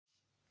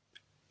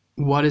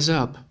What is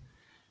up?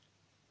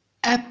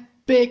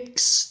 Epic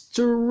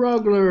strugglers!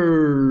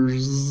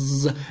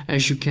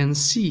 As you can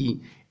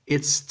see,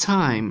 it's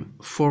time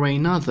for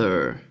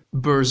another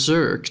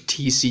Berserk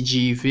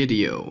TCG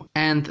video.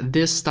 And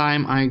this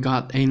time I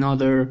got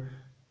another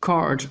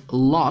card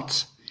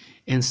lot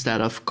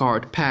instead of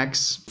card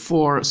packs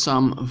for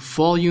some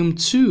Volume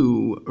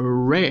 2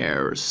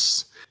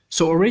 rares.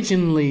 So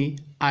originally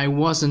I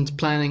wasn't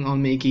planning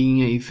on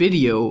making a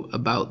video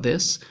about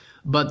this,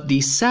 but the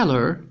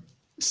seller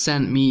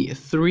sent me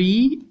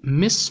 3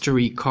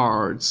 mystery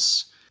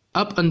cards.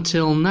 Up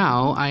until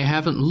now I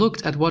haven't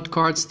looked at what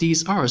cards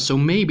these are, so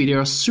maybe they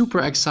are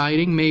super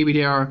exciting, maybe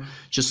they are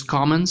just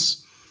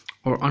commons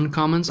or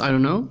uncommons, I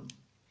don't know.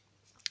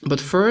 But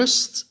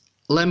first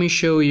let me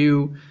show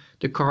you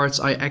the cards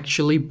I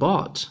actually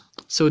bought.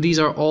 So these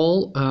are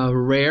all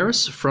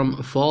rares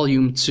from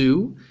Volume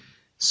 2.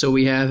 So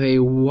we have a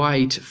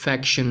White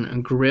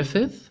Faction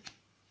Griffith,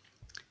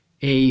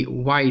 a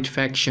White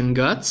Faction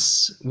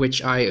Guts,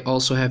 which I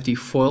also have the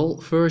foil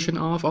version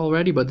of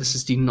already, but this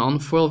is the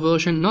non-foil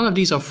version. None of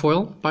these are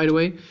foil, by the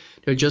way.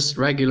 They're just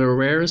regular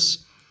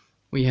rares.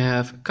 We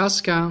have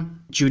Casca,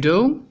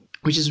 Yugioh,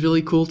 which is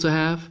really cool to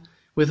have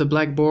with a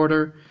black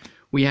border.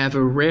 We have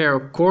a rare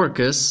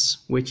Corcus,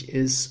 which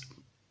is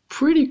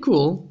pretty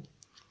cool.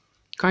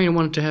 Kind of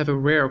wanted to have a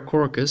rare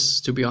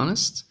Corcus, to be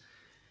honest.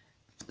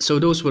 So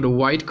those were the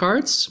white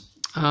cards.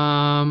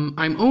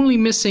 I'm only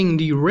missing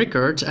the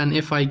Rickert, and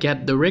if I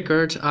get the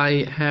Rickert,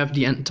 I have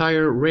the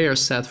entire rare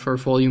set for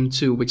Volume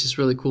 2, which is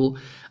really cool.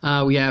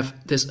 We have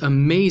this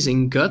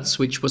amazing Guts,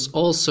 which was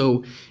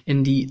also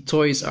in the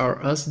Toys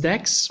R Us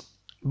decks,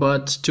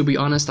 but to be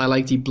honest, I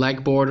like the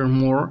black border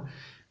more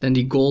than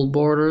the gold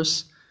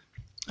borders.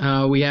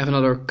 We have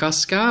another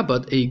Casca,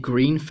 but a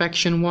green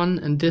faction one,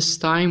 and this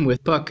time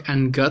with Puck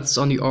and Guts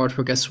on the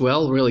artwork as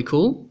well, really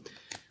cool.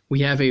 We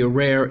have a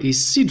rare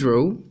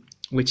Isidro,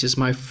 which is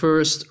my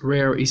first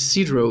rare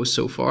Isidro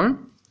so far.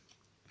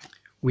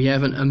 We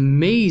have an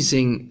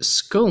amazing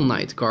Skull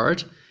Knight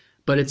card,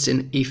 but it's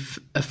an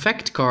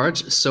effect card,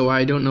 so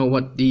I don't know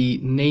what the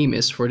name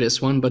is for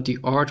this one, but the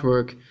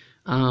artwork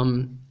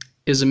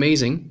is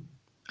amazing.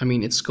 I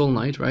mean, it's Skull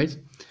Knight, right?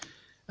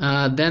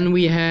 Then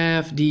we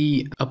have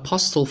the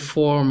Apostle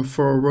form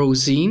for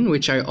Rosine,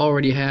 which I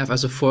already have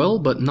as a foil,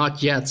 but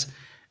not yet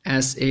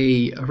as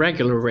a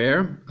regular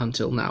rare,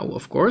 until now,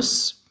 of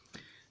course.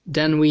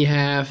 Then we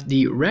have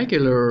the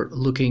regular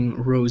looking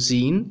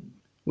Rosine,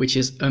 which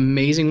is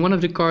amazing. One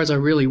of the cards I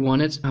really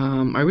wanted.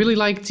 I really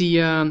like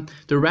the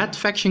red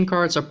faction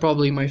cards are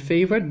probably my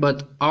favorite,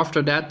 but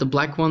after that the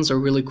black ones are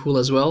really cool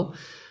as well.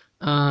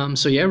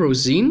 So yeah,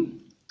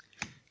 Rosine.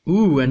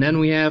 Ooh, and then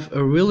we have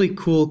a really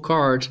cool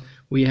card.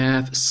 We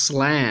have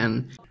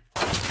Slan.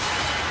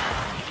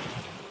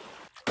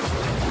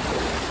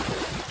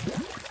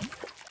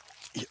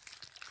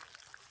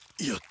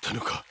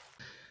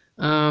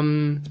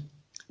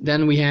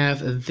 Then we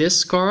have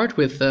this card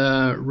with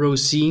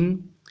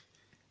Rosine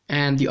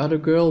and the other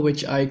girl,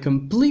 which I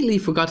completely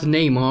forgot the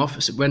name of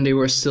when they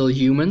were still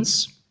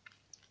humans,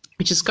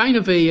 which is kind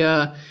of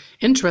a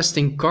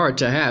interesting card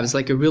to have. It's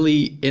like a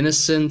really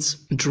innocent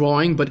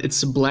drawing, but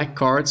it's a black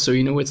card, so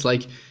you know it's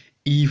like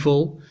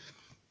evil.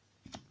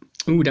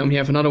 Ooh, then we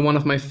have another one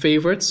of my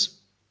favorites.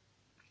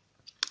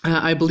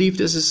 I believe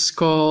this is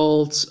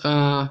called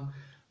A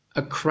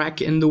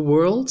Crack in the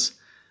World,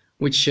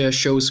 which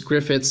shows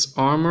Griffith's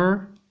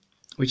armor,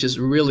 which is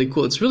really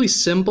cool. It's really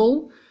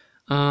simple,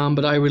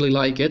 but I really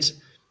like it.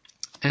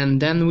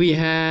 And then we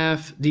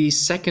have the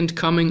Second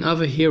Coming of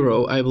a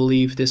Hero, I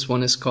believe this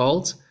one is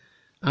called,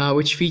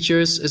 which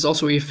is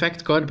also an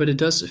effect card, but it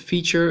does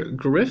feature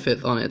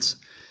Griffith on it.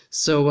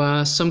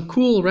 So some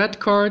cool red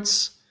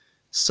cards,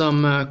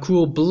 some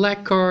cool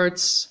black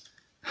cards,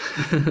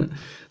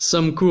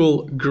 some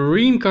cool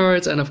green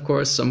cards, and of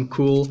course some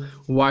cool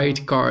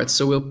white cards.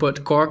 So we'll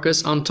put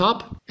Corcus on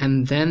top,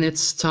 and then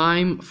it's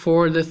time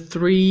for the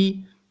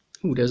 3...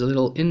 Ooh, there's a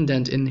little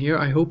indent in here.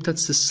 I hope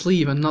that's the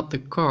sleeve and not the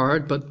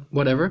card, but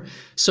whatever.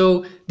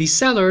 So the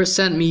seller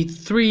sent me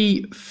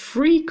 3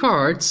 free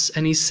cards,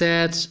 and he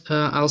said,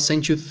 I'll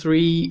send you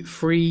 3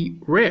 free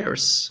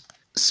rares.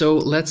 So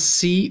let's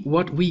see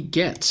what we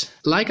get.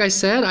 Like I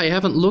said, I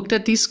haven't looked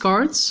at these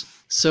cards,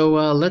 so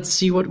let's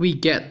see what we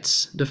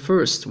get. The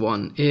first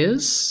one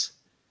is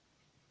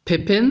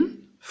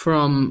Pippin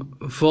from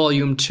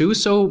Volume 2.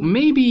 So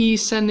maybe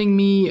sending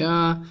me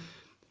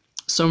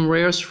some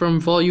rares from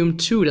Volume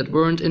 2 that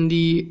weren't in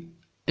the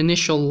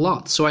initial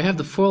lot. So I have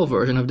the foil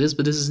version of this,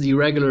 but this is the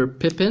regular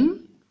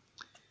Pippin.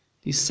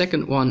 The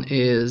second one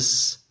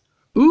is...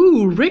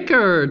 Ooh,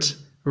 Rickert!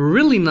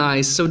 Really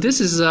nice. So this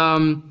is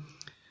a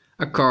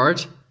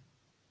card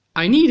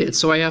I need it.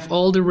 So I have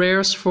all the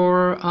rares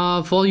for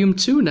Volume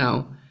 2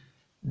 now.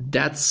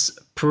 That's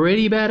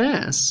pretty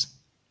badass.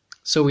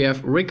 So we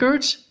have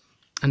Rickert,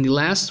 and the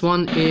last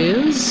one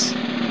is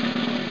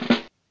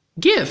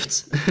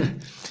Gift.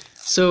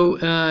 So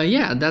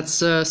yeah,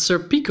 that's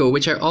Serpico,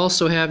 which I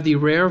also have the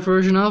rare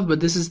version of, but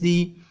this is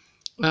the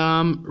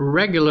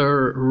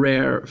regular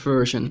rare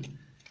version.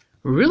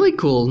 Really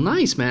cool,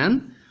 nice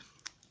man.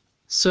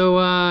 So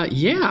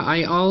yeah,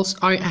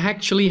 I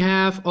actually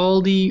have all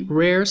the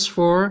rares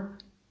for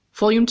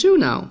Volume 2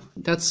 now.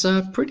 That's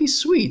pretty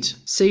sweet.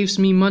 Saves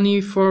me money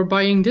for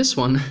buying this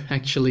one,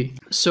 actually.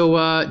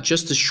 So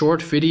just a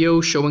short video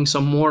showing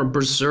some more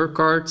Berserk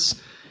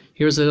cards.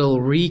 Here's a little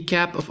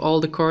recap of all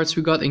the cards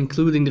we got,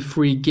 including the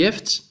free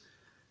gift.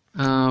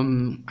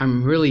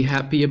 I'm really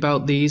happy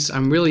about these.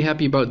 I'm really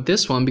happy about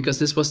this one because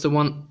this was the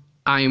one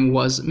I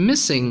was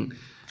missing.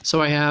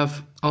 So I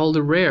have all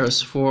the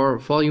rares for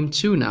Volume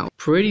 2 now.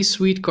 Pretty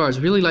sweet cards.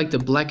 Really like the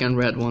black and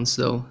red ones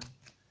though.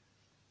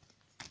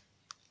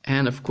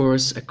 And of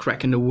course, A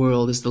Crack in the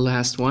World is the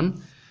last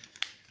one.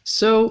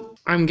 So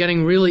I'm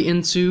getting really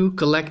into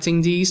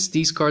collecting these.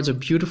 These cards are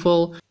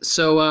beautiful.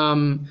 So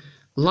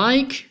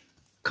like,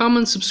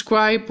 comment,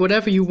 subscribe,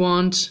 whatever you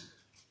want.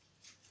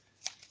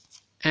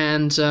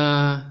 And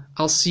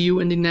I'll see you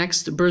in the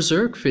next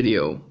Berserk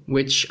video,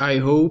 which I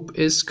hope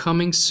is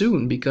coming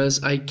soon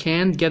because I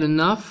can't get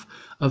enough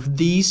of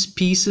these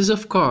pieces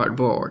of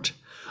cardboard.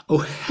 Oh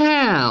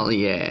hell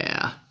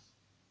yeah!